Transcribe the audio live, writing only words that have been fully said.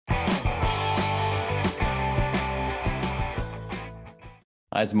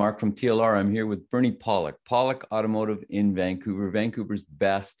Hi, it's Mark from TLR. I'm here with Bernie Pollock, Pollock Automotive in Vancouver, Vancouver's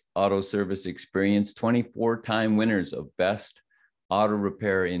best auto service experience, 24-time winners of Best Auto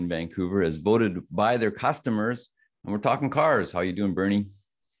Repair in Vancouver, as voted by their customers. And we're talking cars. How you doing, Bernie?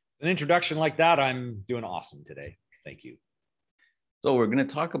 An introduction like that, I'm doing awesome today. Thank you. So we're going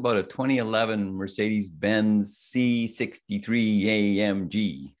to talk about a 2011 Mercedes-Benz C63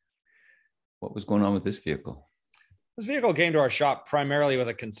 AMG. What was going on with this vehicle? This vehicle came to our shop primarily with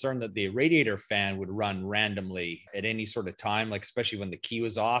a concern that the radiator fan would run randomly at any sort of time, like especially when the key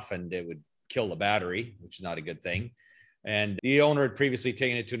was off, and it would kill the battery, which is not a good thing. And the owner had previously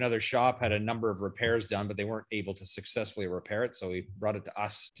taken it to another shop, had a number of repairs done, but they weren't able to successfully repair it. So he brought it to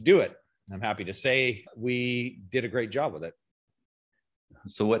us to do it. I'm happy to say we did a great job with it.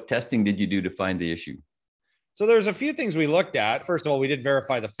 So what testing did you do to find the issue? So there's a few things we looked at. First of all, we did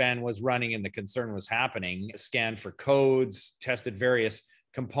verify the fan was running and the concern was happening, scanned for codes, tested various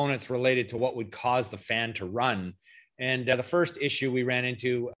components related to what would cause the fan to run. And the first issue we ran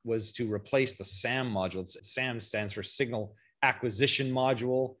into was to replace the SAM module. SAM stands for Signal Acquisition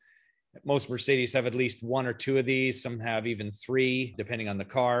Module. Most Mercedes have at least one or two of these. Some have even three, depending on the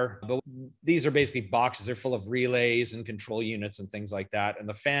car. But these are basically boxes. They're full of relays and control units and things like that. And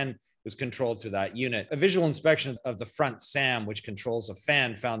the fan was controlled through that unit. A visual inspection of the front SAM, which controls the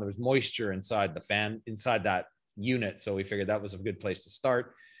fan, found there was moisture inside the fan, inside that unit. So we figured that was a good place to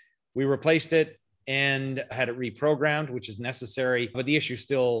start. We replaced it and had it reprogrammed, which is necessary, but the issue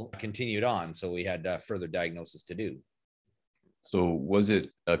still continued on. So we had further diagnosis to do. So was it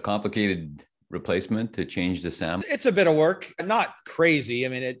a complicated replacement to change the SAM? It's a bit of work, not crazy. I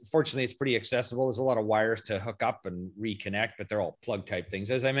mean, fortunately, it's pretty accessible. There's a lot of wires to hook up and reconnect, but they're all plug type things.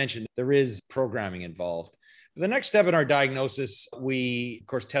 As I mentioned, there is programming involved. The next step in our diagnosis, we, of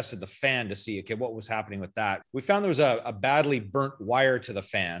course, tested the fan to see, okay, what was happening with that. We found there was a badly burnt wire to the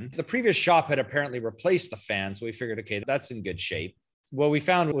fan. The previous shop had apparently replaced the fan, so we figured, okay, that's in good shape. What we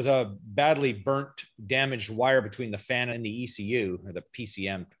found was a badly burnt, damaged wire between the fan and the ECU, or the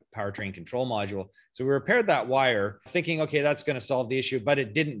PCM, powertrain control module. So we repaired that wire thinking, okay, that's going to solve the issue, but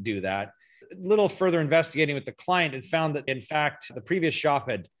it didn't do that. A little further investigating with the client and found that, in fact, the previous shop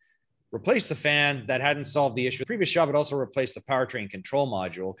had replaced the fan. That hadn't solved the issue. The previous shop had also replaced the powertrain control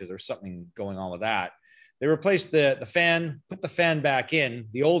module because there's something going on with that. They replaced the fan, put the fan back in,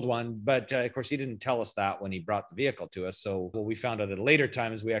 the old one, but of course, he didn't tell us that when he brought the vehicle to us. So what we found out at a later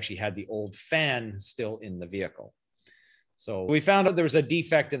time is we actually had the old fan still in the vehicle. So we found out there was a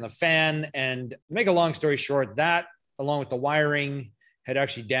defect in the fan, and to make a long story short, that along with the wiring had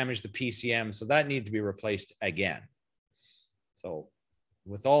actually damaged the PCM. So that needed to be replaced again. So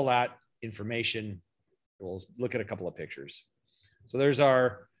with all that information, we'll look at a couple of pictures. So there's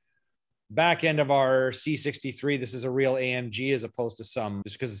our back end of our C63. This is a real AMG as opposed to some,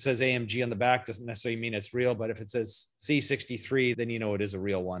 just because it says AMG on the back doesn't necessarily mean it's real, but if it says C63, then you know it is a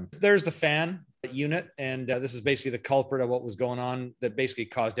real one. There's the fan unit, and this is basically the culprit of what was going on that basically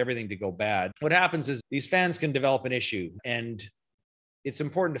caused everything to go bad. What happens is these fans can develop an issue, and it's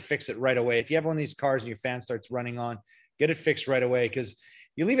important to fix it right away. If you have one of these cars and your fan starts running on, get it fixed right away, because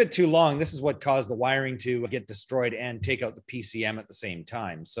you leave it too long, this is what caused the wiring to get destroyed and take out the PCM at the same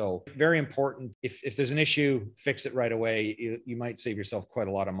time. So very important. If there's an issue, fix it right away. You might save yourself quite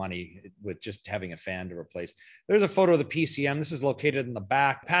a lot of money with just having a fan to replace. There's a photo of the PCM. This is located in the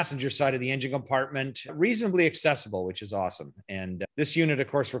back passenger side of the engine compartment, reasonably accessible, which is awesome. And this unit, of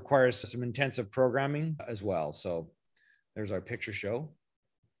course, requires some intensive programming as well. So there's our picture show.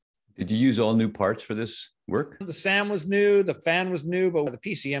 Did you use all new parts for this work? The SAM was new, the fan was new, but the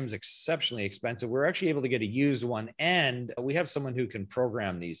PCM is exceptionally expensive. We're actually able to get a used one, and we have someone who can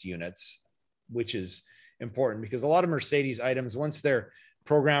program these units, which is important because a lot of Mercedes items, once they're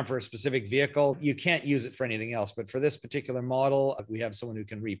programmed for a specific vehicle, you can't use it for anything else. But for this particular model, we have someone who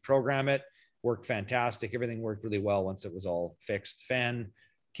can reprogram it. Worked fantastic. Everything worked really well once it was all fixed. Fan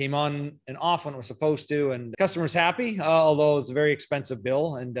came on and off when it was supposed to, and customers happy, although it's a very expensive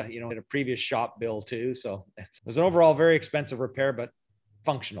bill, and in a previous shop bill too. So it was an overall very expensive repair, but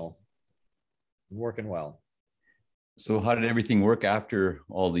functional, working well. So how did everything work after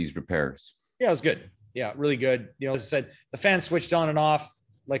all these repairs? Yeah, it was good. Yeah, really good. As I said, the fan switched on and off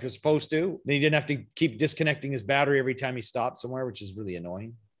like it was supposed to. Then he didn't have to keep disconnecting his battery every time he stopped somewhere, which is really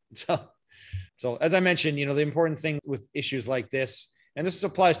annoying. So as I mentioned, the important thing with issues like this, and this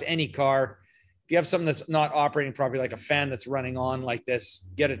applies to any car. If you have something that's not operating properly, like a fan that's running on like this,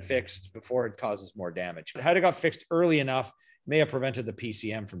 get it fixed before it causes more damage. Had it got fixed early enough, may have prevented the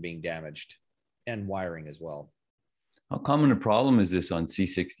PCM from being damaged and wiring as well. How common a problem is this on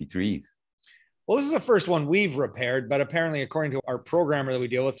C63s? Well, this is the first one we've repaired, but apparently, according to our programmer that we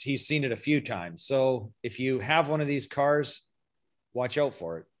deal with, he's seen it a few times. So if you have one of these cars, watch out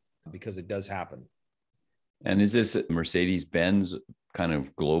for it because it does happen. And is this a Mercedes-Benz kind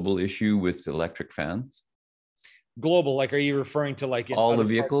of global issue with electric fans? Global, like, are you referring to like in all the other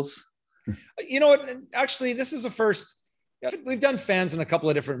vehicles? You know what? Actually, this is the first. We've done fans in a couple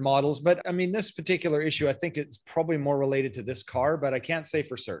of different models, but I mean, this particular issue, I think it's probably more related to this car, but I can't say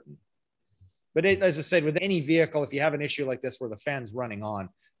for certain. But as I said, with any vehicle, if you have an issue like this where the fan's running on,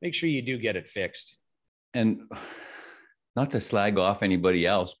 make sure you do get it fixed. And not to slag off anybody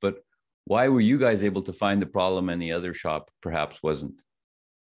else, but why were you guys able to find the problem and the other shop perhaps wasn't?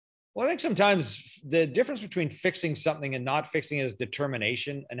 Well, I think sometimes the difference between fixing something and not fixing it is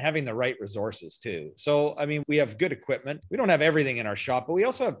determination and having the right resources too. So, I mean, we have good equipment. We don't have everything in our shop, but we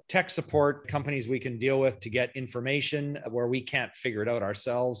also have tech support companies we can deal with to get information where we can't figure it out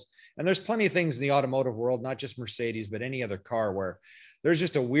ourselves. And there's plenty of things in the automotive world, not just Mercedes, but any other car where there's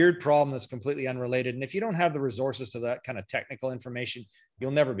just a weird problem that's completely unrelated. And if you don't have the resources to that kind of technical information, you'll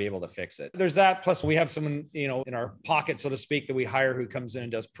never be able to fix it. There's that. Plus we have someone, you know, in our pocket, so to speak, that we hire who comes in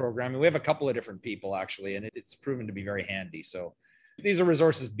and does programming. We have a couple of different people actually, and it's proven to be very handy. So these are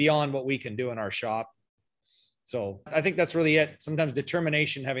resources beyond what we can do in our shop. So I think that's really it. Sometimes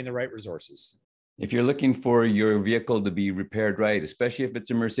determination, having the right resources. If you're looking for your vehicle to be repaired right, especially if it's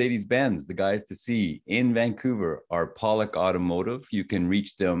a Mercedes-Benz, the guys to see in Vancouver are Pollock Automotive. You can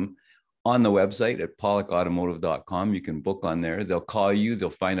reach them on the website at pollockautomotive.com. You can book on there. They'll call you. They'll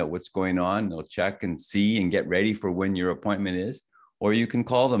find out what's going on. They'll check and see and get ready for when your appointment is. Or you can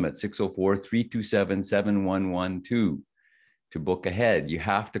call them at 604-327-7112 to book ahead. You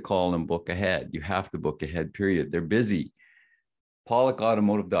have to call and book ahead. You have to book ahead, period. They're busy.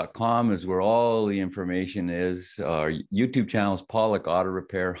 PollockAutomotive.com is where all the information is. Our YouTube channel is Pollock Auto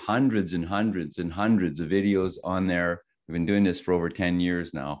Repair. Hundreds and hundreds and hundreds of videos on there. We've been doing this for over 10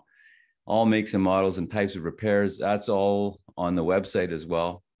 years now. All makes and models and types of repairs. That's all on the website as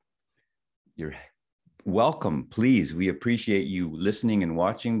well. You're welcome. Please, we appreciate you listening and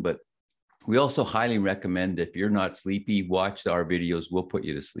watching, but we also highly recommend if you're not sleepy, watch our videos. We'll put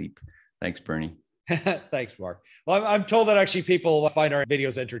you to sleep. Thanks, Bernie. Thanks, Mark. Well, I'm told that actually people find our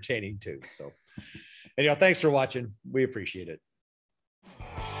videos entertaining too. So, anyhow, thanks for watching. We appreciate it.